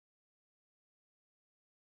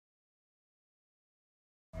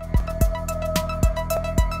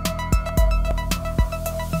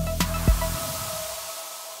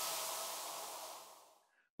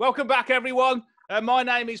Welcome back, everyone. My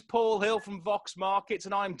name is Paul Hill from Vox Markets,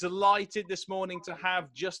 and I'm delighted this morning to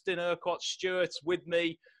have Justin Urquhart Stewart with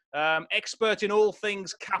me, expert in all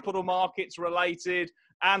things capital markets related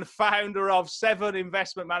and founder of Seven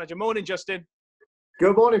Investment Manager. Morning, Justin.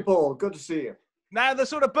 Good morning, Paul. Good to see you. Now, the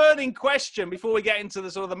sort of burning question before we get into the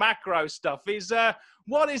sort of the macro stuff is,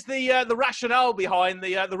 what is the rationale behind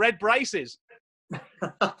the red braces?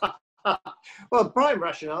 Well, the prime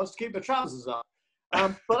rationale is to keep the trousers up.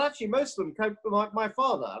 But actually, most of them came from my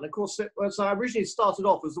father. And of course, so I originally started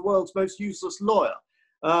off as the world's most useless lawyer.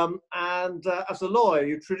 As a lawyer,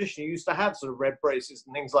 you traditionally used to have sort of red braces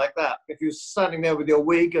and things like that. If you're standing there with your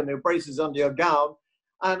wig and your braces under your gown,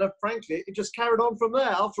 and frankly, it just carried on from there.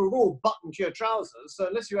 After all, buttoned to your trousers. So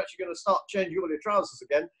unless you're actually going to start changing all your trousers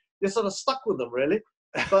again, you're sort of stuck with them, really.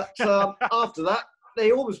 But after that,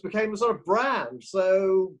 they almost became a sort of brand.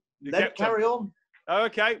 So let it carry on.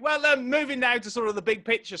 Okay, well, moving now to sort of the big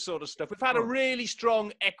picture sort of stuff. We've had a really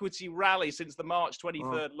strong equity rally since the March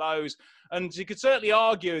 23rd lows, and you could certainly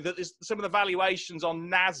argue that some of the valuations on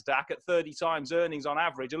NASDAQ at 30 times earnings on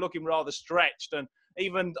average are looking rather stretched, and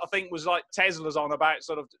even I think was like Tesla's on about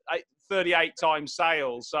sort of 38 times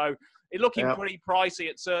sales, so it's looking pretty pricey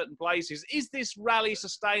at certain places. Is this rally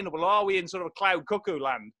sustainable? Are we in sort of a cloud cuckoo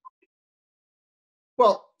land?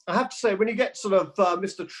 Well, I have to say, when you get sort of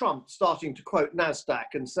Mr. Trump starting to quote NASDAQ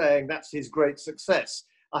and saying that's his great success,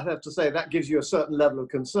 I have to say that gives you a certain level of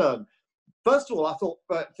concern. First of all, I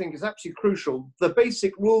think it's absolutely crucial, the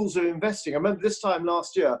basic rules of investing. I remember this time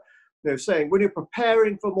last year, saying when you're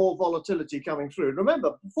preparing for more volatility coming through, and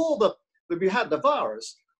remember, before we had the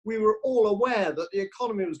virus, we were all aware that the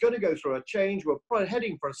economy was going to go through a change. We're probably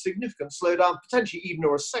heading for a significant slowdown, potentially even a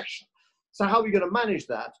recession. So how are we going to manage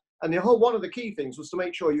that? And one of the key things was to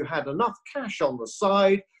make sure you had enough cash on the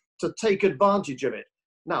side to take advantage of it.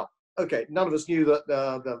 Now, okay, none of us knew that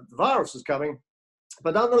the virus was coming,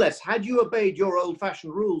 but nonetheless, had you obeyed your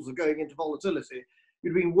old-fashioned rules of going into volatility,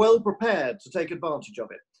 you'd been well prepared to take advantage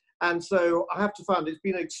of it. And so I have to find it's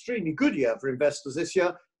been an extremely good year for investors this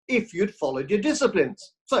year if you'd followed your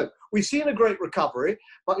disciplines. So we've seen a great recovery,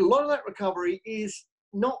 but a lot of that recovery is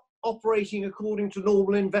not operating according to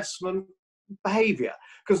normal investment behavior,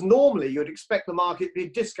 because normally you'd expect the market to be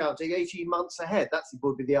discounting 18 months ahead. That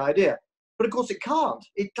would be the idea, but of course it can't.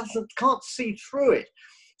 It can't see through it.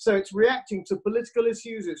 So it's reacting to political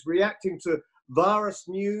issues. It's reacting to virus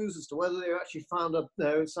news as to whether they actually found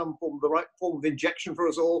some form of the right form of injection for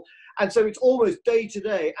us all. And so it's almost day to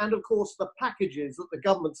day. And of course the packages that the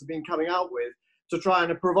governments have been coming out with to try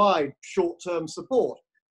and provide short-term support.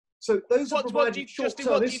 So those are providing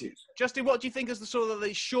short-term issues. Justin, what do you think is the sort of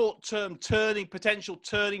the short-term potential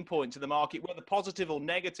turning point in the market, whether positive or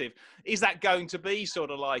negative? Is that going to be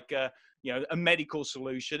sort of like a medical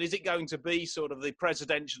solution? Is it going to be sort of the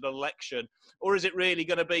presidential election, or is it really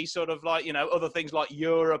going to be sort of like other things like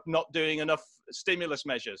Europe not doing enough stimulus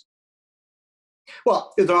measures?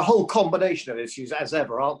 Well, there are a whole combination of issues, as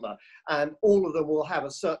ever, aren't there? And all of them will have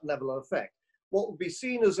a certain level of effect. What would be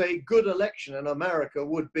seen as a good election in America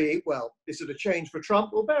would be, well, is it a change for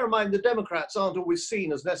Trump? Well, bear in mind, the Democrats aren't always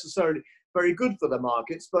seen as necessarily very good for the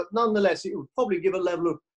markets, but nonetheless, it would probably give a level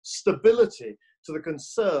of stability to the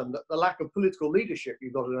concern that the lack of political leadership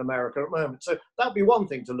you've got in America at the moment. So that would be one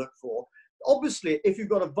thing to look for. Obviously, if you've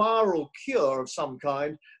got a viral cure of some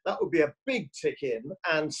kind, that would be a big tick in,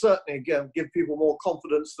 and certainly again, give people more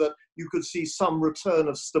confidence that you could see some return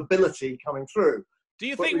of stability coming through. Do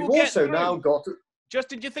you think we'll get through?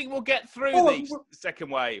 Justin, do you think we'll get through the second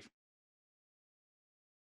wave?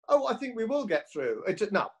 Oh, I think we will get through.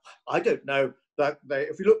 Now, I don't know.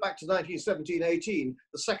 If we look back to 1917-18,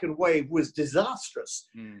 the second wave was disastrous.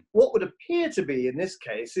 What would appear to be in this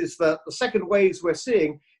case is that the second waves we're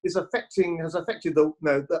seeing has affected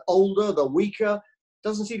the older, the weaker.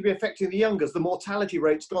 Doesn't seem to be affecting the younger. The mortality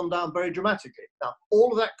rate's gone down very dramatically. Now,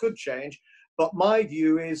 all of that could change, but my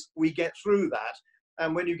view is we get through that.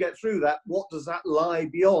 And when you get through that, what does that lie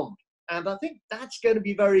beyond? And I think that's going to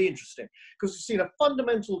be very interesting, because we've seen a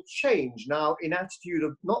fundamental change now in attitude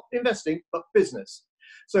of not investing, but business.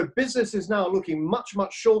 So business is now looking much,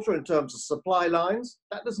 much shorter in terms of supply lines.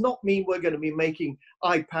 That does not mean we're going to be making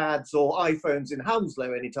iPads or iPhones in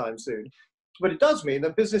Hounslow anytime soon. But it does mean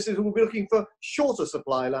that businesses will be looking for shorter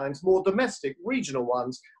supply lines, more domestic, regional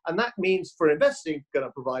ones. And that means for investing, going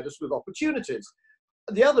to provide us with opportunities.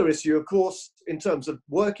 The other issue, of course, in terms of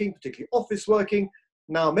working, particularly office working,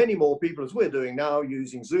 now many more people, as we're doing now,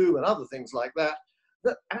 using Zoom and other things like that,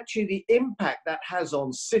 that actually the impact that has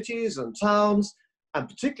on cities and towns, and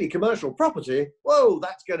particularly commercial property, whoa,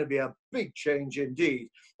 that's going to be a big change indeed,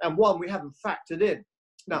 and one we haven't factored in.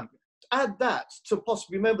 Now, add that to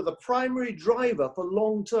possibly, remember, the primary driver for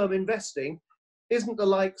long-term investing isn't the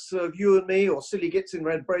likes of you and me or silly gits in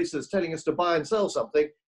red braces telling us to buy and sell something.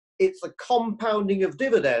 It's the compounding of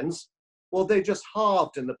dividends. Well, they just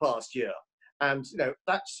halved in the past year. And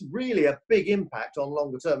that's really a big impact on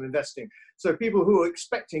longer term investing. So people who are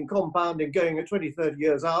expecting compounding going at 20, 30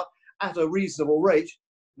 years out at a reasonable rate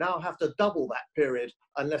now have to double that period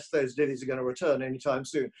unless those divvies are going to return anytime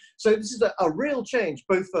soon. So this is a real change,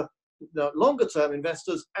 both for the longer term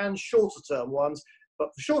investors and shorter term ones. But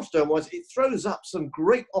for shorter term ones, it throws up some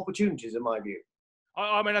great opportunities in my view.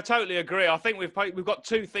 I mean, I totally agree. I think we've got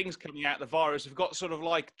two things coming out of the virus. We've got sort of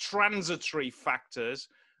like transitory factors,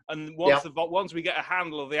 and once we get a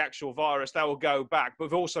handle of the actual virus, that will go back. But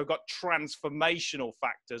we've also got transformational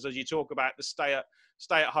factors, as you talk about the stay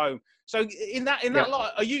at home. So in that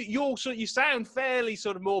light, you sound fairly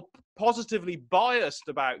sort of more positively biased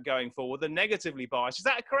about going forward than negatively biased. Is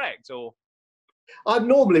that correct, or? I'm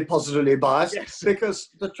normally positively biased, yes, because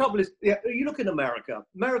the trouble is, you look in America.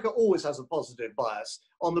 America always has a positive bias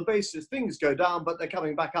on the basis things go down, but they're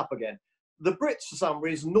coming back up again. The Brits, for some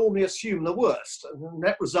reason, normally assume the worst. And the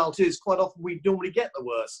net result is quite often we normally get the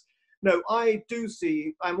worst. No,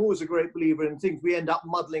 I'm always a great believer in things we end up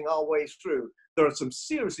muddling our way through. There are some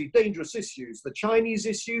seriously dangerous issues. The Chinese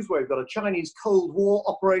issues, where we've got a Chinese Cold War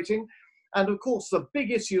operating. And of course, the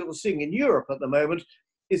big issue we're seeing in Europe at the moment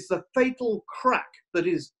is the fatal crack that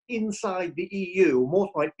is inside the EU, or more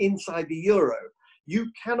to the point, inside the euro. You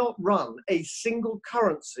cannot run a single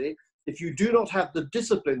currency if you do not have the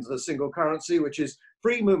disciplines of a single currency, which is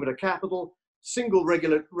free movement of capital, single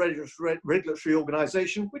regulatory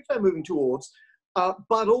organization, which they're moving towards,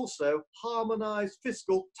 but also harmonized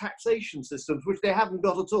fiscal taxation systems, which they haven't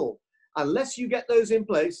got at all. Unless you get those in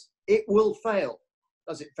place, it will fail.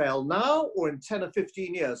 Does it fail now or in 10 or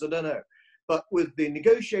 15 years? I don't know. But with the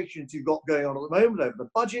negotiations you've got going on at the moment over the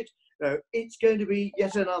budget, it's going to be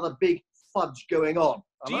yet another big fudge going on.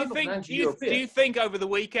 Do you think over the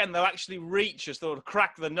weekend they'll actually reach a sort of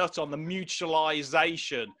crack the nut on the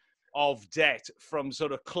mutualisation of debt from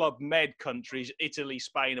sort of Club Med countries, Italy,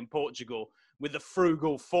 Spain and Portugal, with the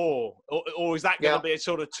frugal four? Or is that going to be a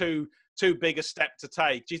sort of too big a step to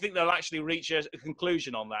take? Do you think they'll actually reach a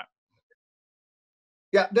conclusion on that?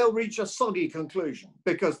 Yeah, they'll reach a soggy conclusion,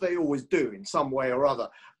 because they always do in some way or other.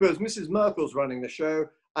 Because Mrs. Merkel's running the show,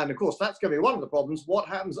 and of course that's going to be one of the problems. What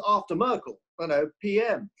happens after Merkel?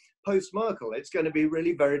 PM, post-Merkel. It's going to be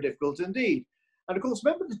really very difficult indeed. And of course,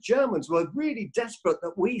 remember the Germans were really desperate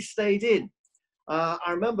that we stayed in. I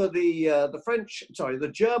remember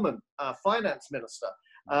the German finance minister,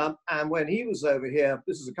 and when he was over here,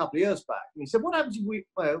 this was a couple of years back, and he said, "What happens if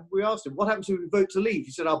we asked him, what happens if we vote to leave?"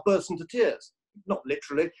 He said, "I'll burst into tears." Not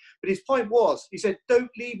literally, but his point was, he said, "Don't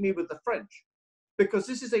leave me with the French, because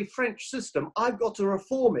this is a French system. I've got to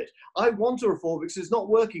reform it. I want to reform it because it's not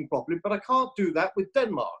working properly, but I can't do that with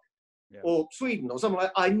Denmark or Sweden or something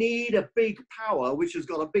like that. I need a big power which has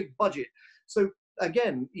got a big budget." So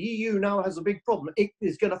again, EU now has a big problem. It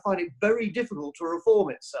is going to find it very difficult to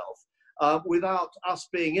reform itself without us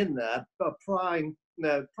being in there prying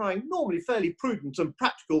normally fairly prudent and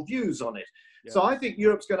practical views on it. Yeah. So I think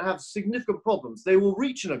Europe's going to have significant problems. They will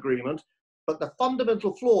reach an agreement, but the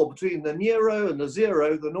fundamental flaw between the Nero and the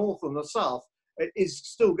Zero, the North and the South, is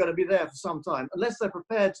still going to be there for some time, unless they're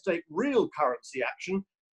prepared to take real currency action.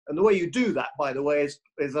 And the way you do that, by the way,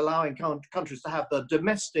 is allowing countries to have the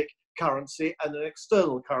domestic currency and an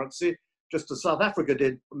external currency, just as South Africa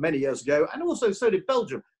did many years ago, and also so did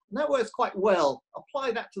Belgium. And that works quite well.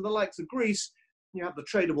 Apply that to the likes of Greece, you have the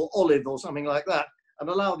tradable olive or something like that, and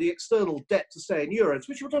allow the external debt to stay in euros,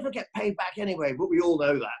 which will never get paid back anyway, but we all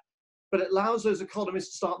know that. But it allows those economies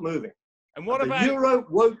to start moving. And what about the euro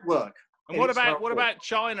won't work? And what about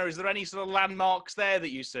China? Is there any sort of landmarks there that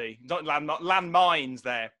you see? Not landmines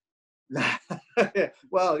there.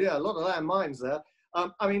 Well, yeah, a lot of landmines there.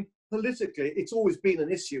 I mean, politically, it's always been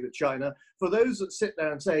an issue with China. For those that sit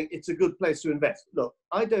there and say it's a good place to invest, look,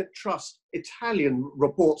 I don't trust Italian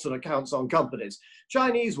reports and accounts on companies.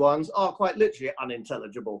 Chinese ones are quite literally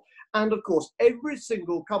unintelligible. And of course, every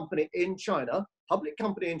single company in China, public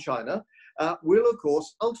company in China, will of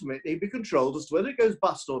course ultimately be controlled as to whether it goes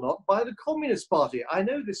bust or not by the Communist Party. I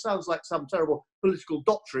know this sounds like some terrible political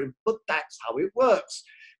doctrine, but that's how it works.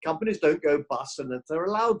 Companies don't go bust unless they're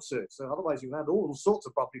allowed to. So otherwise you've had all sorts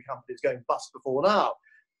of property companies going bust before now.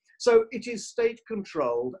 So it is state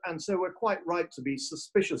controlled, and so we're quite right to be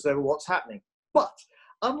suspicious over what's happening. But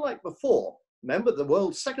unlike before, Remember, the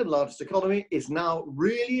world's second largest economy is now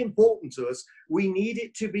really important to us. We need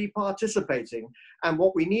it to be participating. And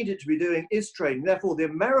what we need it to be doing is trading. Therefore, the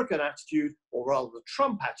American attitude, or rather the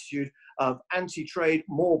Trump attitude of anti-trade,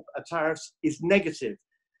 more tariffs, is negative.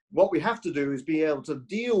 What we have to do is be able to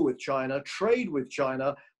deal with China, trade with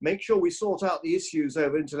China, make sure we sort out the issues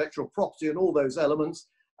over intellectual property and all those elements.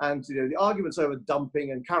 And the arguments over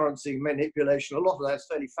dumping and currency manipulation, a lot of that's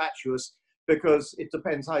fairly fatuous, because it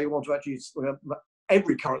depends how you want to actually,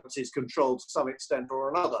 every currency is controlled to some extent or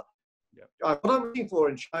another. Yeah. What I'm looking for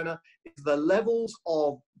in China is the levels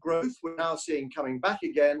of growth we're now seeing coming back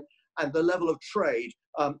again, and the level of trade.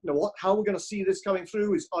 How we're going to see this coming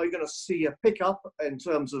through is, are you going to see a pickup in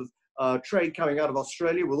terms of trade coming out of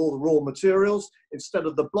Australia with all the raw materials, instead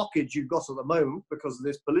of the blockage you've got at the moment because of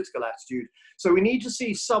this political attitude? So we need to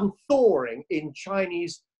see some thawing in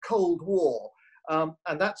Chinese Cold War.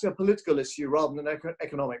 And that's a political issue rather than an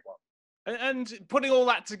economic one. And putting all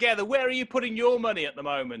that together, where are you putting your money at the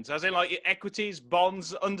moment? As in, like, equities,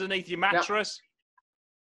 bonds, underneath your mattress? Yeah.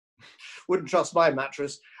 Wouldn't trust my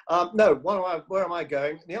mattress. No, where am I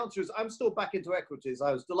going? The answer is I'm still back into equities.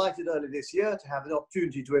 I was delighted early this year to have the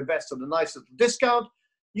opportunity to invest at a nice little discount.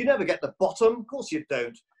 You never get the bottom, of course you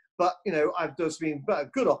don't. But, there's been a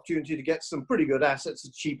good opportunity to get some pretty good assets at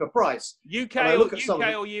a cheaper price. UK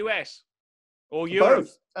or US? Or Europe?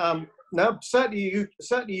 Both. No, certainly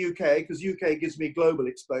UK, because UK gives me global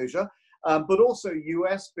exposure, but also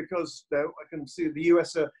US, because I can see the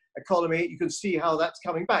US economy, you can see how that's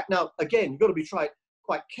coming back. Now, again, you've got to be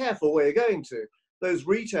quite careful where you're going to. Those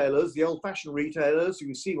retailers, the old-fashioned retailers, you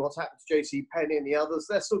can see what's happened to JC Penney and the others,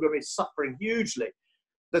 they're still going to be suffering hugely.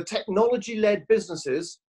 The technology-led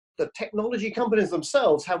businesses, the technology companies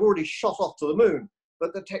themselves have already shot off to the moon.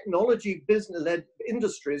 But the technology business-led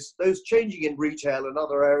industries, those changing in retail and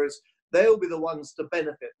other areas, they'll be the ones to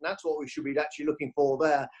benefit. And that's what we should be actually looking for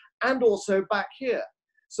there. And also back here.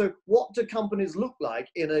 So what do companies look like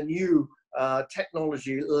in a new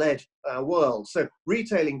technology-led world? So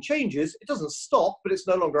retailing changes. It doesn't stop, but it's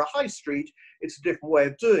no longer a high street. It's a different way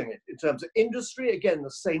of doing it. In terms of industry, again, the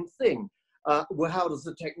same thing. How does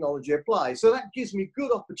the technology apply? So that gives me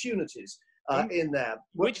good opportunities in there.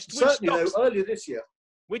 Earlier this year.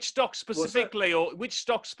 Which stocks specifically,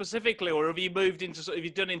 or have you moved into? Have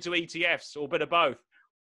you done into ETFs or a bit of both?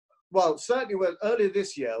 Well, certainly earlier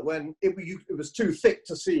this year, when it was too thick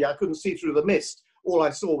to see, I couldn't see through the mist. All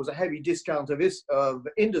I saw was a heavy discount of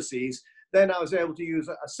indices. Then I was able to use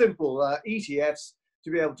a simple ETFs to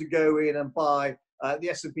be able to go in and buy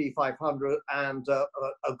the S&P 500 and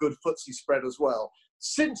a good FTSE spread as well.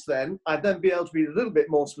 Since then, I've then been able to be a little bit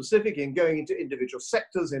more specific in going into individual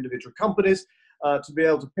sectors, individual companies, to be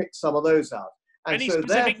able to pick some of those out. And any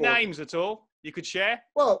specific names at all you could share?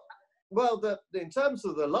 Well, in terms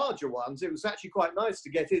of the larger ones, it was actually quite nice to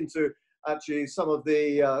get into actually some of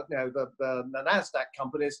the the NASDAQ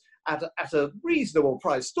companies at a reasonable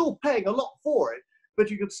price, still paying a lot for it, but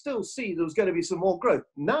you could still see there was going to be some more growth.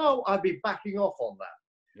 Now I'd be backing off on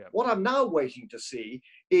that. Yeah. What I'm now waiting to see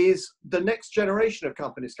is the next generation of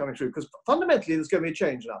companies coming through, because fundamentally there's going to be a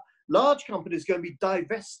change now. Large companies are going to be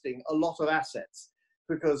divesting a lot of assets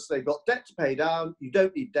because they've got debt to pay down. You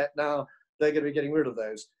don't need debt now. They're going to be getting rid of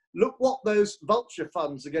those. Look what those vulture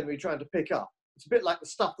funds are going to be trying to pick up. It's a bit like the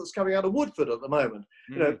stuff that's coming out of Woodford at the moment.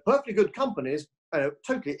 Perfectly good companies,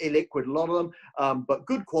 totally illiquid, a lot of them, but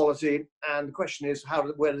good quality. And the question is,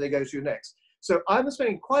 where do they go to next? So I'm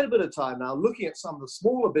spending quite a bit of time now looking at some of the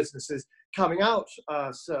smaller businesses coming out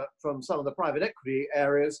from some of the private equity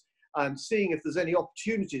areas and seeing if there's any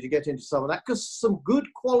opportunity to get into some of that, because some good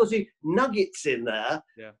quality nuggets in there,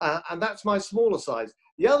 and that's my smaller size.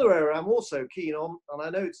 The other area I'm also keen on, and I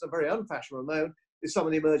know it's a very unfashionable moment, is some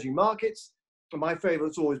of the emerging markets. And my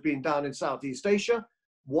favourite's always been down in Southeast Asia.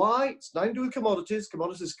 Why? It's nothing to do with commodities.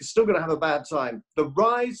 Commodities are still going to have a bad time. The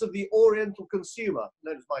rise of the Oriental consumer,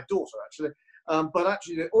 known as my daughter actually, but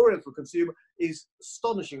actually the Oriental consumer is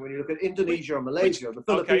astonishing when you look at Indonesia and Malaysia and the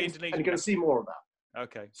Philippines, and you're going to see more of that.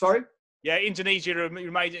 Okay. Sorry? Yeah, Indonesia,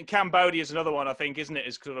 Cambodia is another one, I think, isn't it?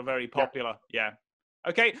 It's sort of very popular. Yeah.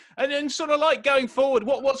 Okay, and then sort of like going forward,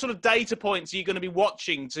 what sort of data points are you going to be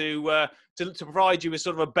watching to provide you with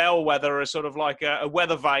sort of a bellwether, or sort of like a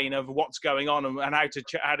weather vane of what's going on and how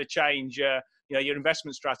to change your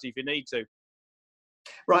investment strategy if you need to?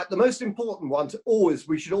 Right, the most important one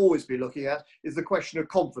we should always be looking at is the question of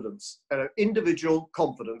confidence, individual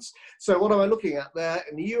confidence. So what am I looking at there?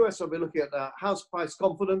 In the US, I'll be looking at house price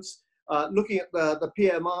confidence. Looking at the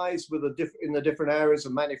PMIs in the different areas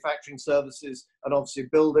of manufacturing, services, and obviously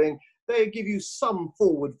building. They give you some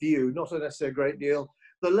forward view, not necessarily a great deal.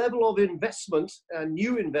 the level of investment and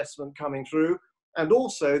new investment coming through, and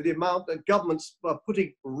also the amount that governments are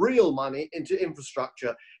putting real money into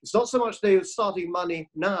infrastructure. It's not so much they're starting money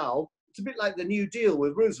now. It's a bit like the New Deal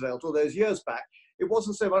with Roosevelt all those years back. It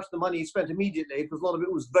wasn't so much the money he spent immediately, because a lot of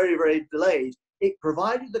it was very, very delayed. It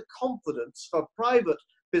provided the confidence for private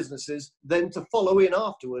businesses then to follow in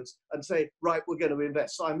afterwards and say, right, we're going to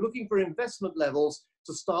invest. So I'm looking for investment levels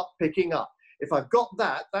to start picking up. If I've got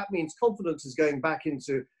that, that means confidence is going back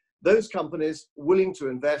into those companies willing to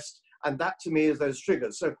invest. And that to me is those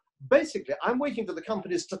triggers. So basically, I'm waiting for the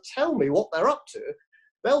companies to tell me what they're up to.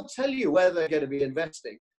 They'll tell you where they're going to be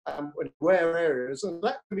investing and where areas. And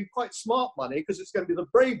that can be quite smart money, because it's going to be the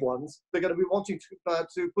brave ones. They're going to be wanting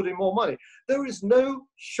to put in more money. There is no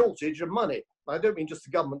shortage of money. I don't mean just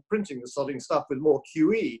the government printing the sodding stuff with more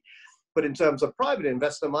QE, but in terms of private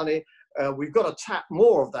investor money, we've got to tap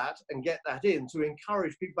more of that and get that in to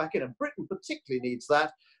encourage people back in. And Britain particularly needs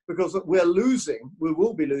that, because we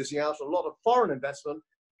will be losing out a lot of foreign investment,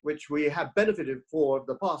 which we have benefited for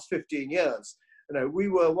the past 15 years. You know, we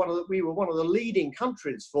were one of the leading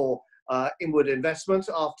countries for inward investment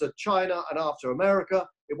after China and after America.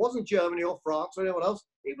 It wasn't Germany or France or anyone else.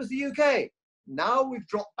 It was the UK. Now we've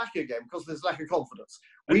dropped back again because there's lack of confidence.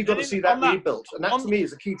 We've got to see that rebuilt, and that to me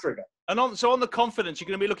is a key trigger. And so on the confidence, you're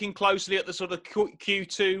going to be looking closely at the sort of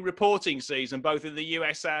Q2 reporting season, both in the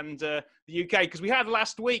US and the UK, because we had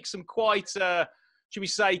last week some quite, should we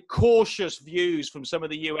say, cautious views from some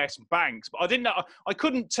of the US banks. But I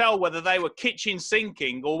couldn't tell whether they were kitchen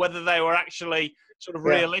sinking or whether they were actually sort of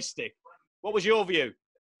realistic. What was your view?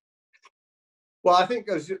 Well, I think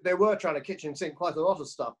they were trying to kitchen sink quite a lot of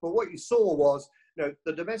stuff. But what you saw was, you know,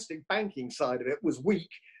 the domestic banking side of it was weak.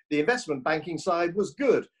 The investment banking side was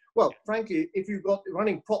good. Well, frankly, if you've got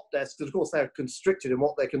running prop desks, of course, they're constricted in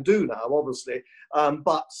what they can do now, obviously.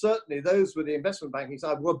 But certainly those with the investment banking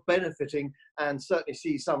side were benefiting and certainly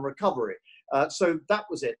see some recovery. So that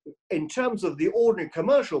was it. In terms of the ordinary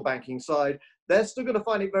commercial banking side, they're still going to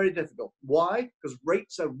find it very difficult. Why? Because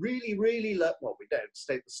rates are really, really low. Well, we don't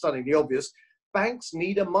state the stunningly obvious. Banks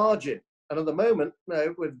need a margin. And at the moment, you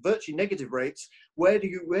know, with virtually negative rates, where do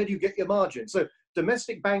you get your margin? So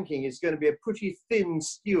domestic banking is going to be a pretty thin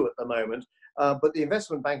skew at the moment, but the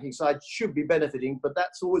investment banking side should be benefiting, but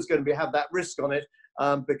that's always going to have that risk on it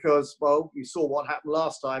because, well, we saw what happened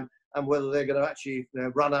last time and whether they're going to actually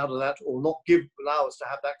run out of that or not allow us to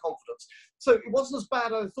have that confidence. So it wasn't as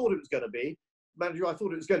bad as I thought it was going to be. Manager, I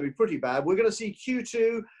thought it was going to be pretty bad. We're going to see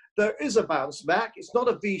Q2. There is a bounce back. It's not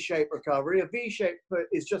a V-shaped recovery. A V-shape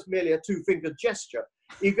is just merely a two-fingered gesture.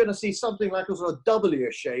 You're going to see something like a sort of W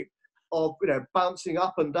shape of bouncing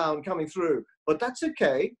up and down coming through. But that's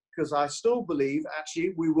okay, because I still believe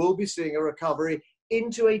actually we will be seeing a recovery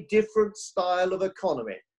into a different style of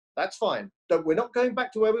economy. That's fine. We're not going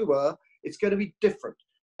back to where we were. It's going to be different.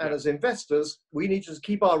 And as investors, we need to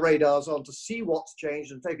keep our radars on to see what's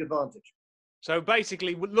changed and take advantage. So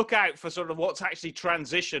basically, look out for sort of what's actually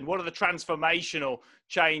transition. What are the transformational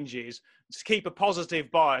changes? To keep a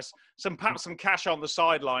positive bias, perhaps some cash on the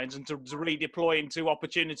sidelines, and to redeploy into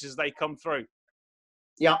opportunities as they come through.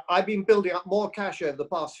 Yeah, I've been building up more cash over the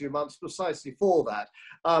past few months precisely for that.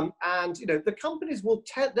 And the companies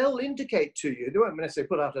they'll indicate to you. They won't necessarily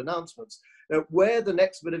put out announcements where the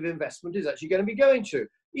next bit of investment is actually going to be going to.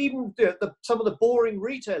 Even some of the boring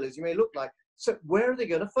retailers you may look like. So where are they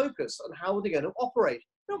going to focus and how are they going to operate?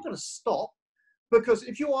 They're not going to stop, because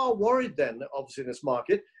if you are worried then, obviously in this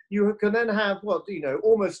market, you can then have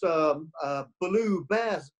almost a blue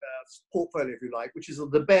bear portfolio, if you like, which is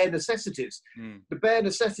the bare necessities. The bare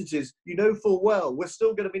necessities, full well, we're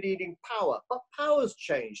still going to be needing power, but power's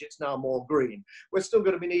changed. It's now more green. We're still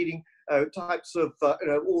going to be needing types of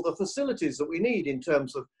all the facilities that we need in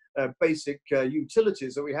terms of basic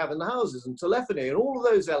utilities that we have in the houses and telephony and all of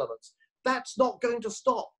those elements. That's not going to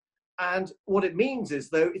stop. And what it means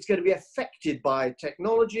is, though, it's going to be affected by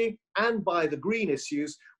technology and by the green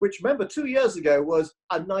issues, which, remember, 2 years ago was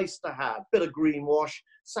a nice to have, bit of greenwash,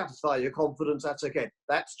 satisfy your confidence, that's okay.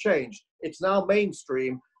 That's changed. It's now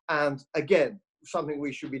mainstream, and again, something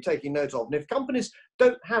we should be taking note of. And if companies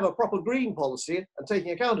don't have a proper green policy and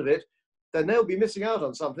taking account of it, then they'll be missing out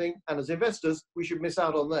on something, and as investors, we should miss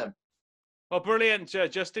out on them. Well, brilliant,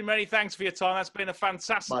 Justin. Many thanks for your time. That's been a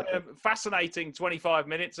fantastic, fascinating 25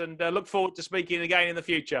 minutes, and look forward to speaking again in the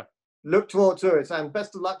future. Look forward to it, and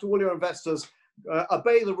best of luck to all your investors.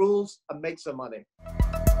 Obey the rules and make some money.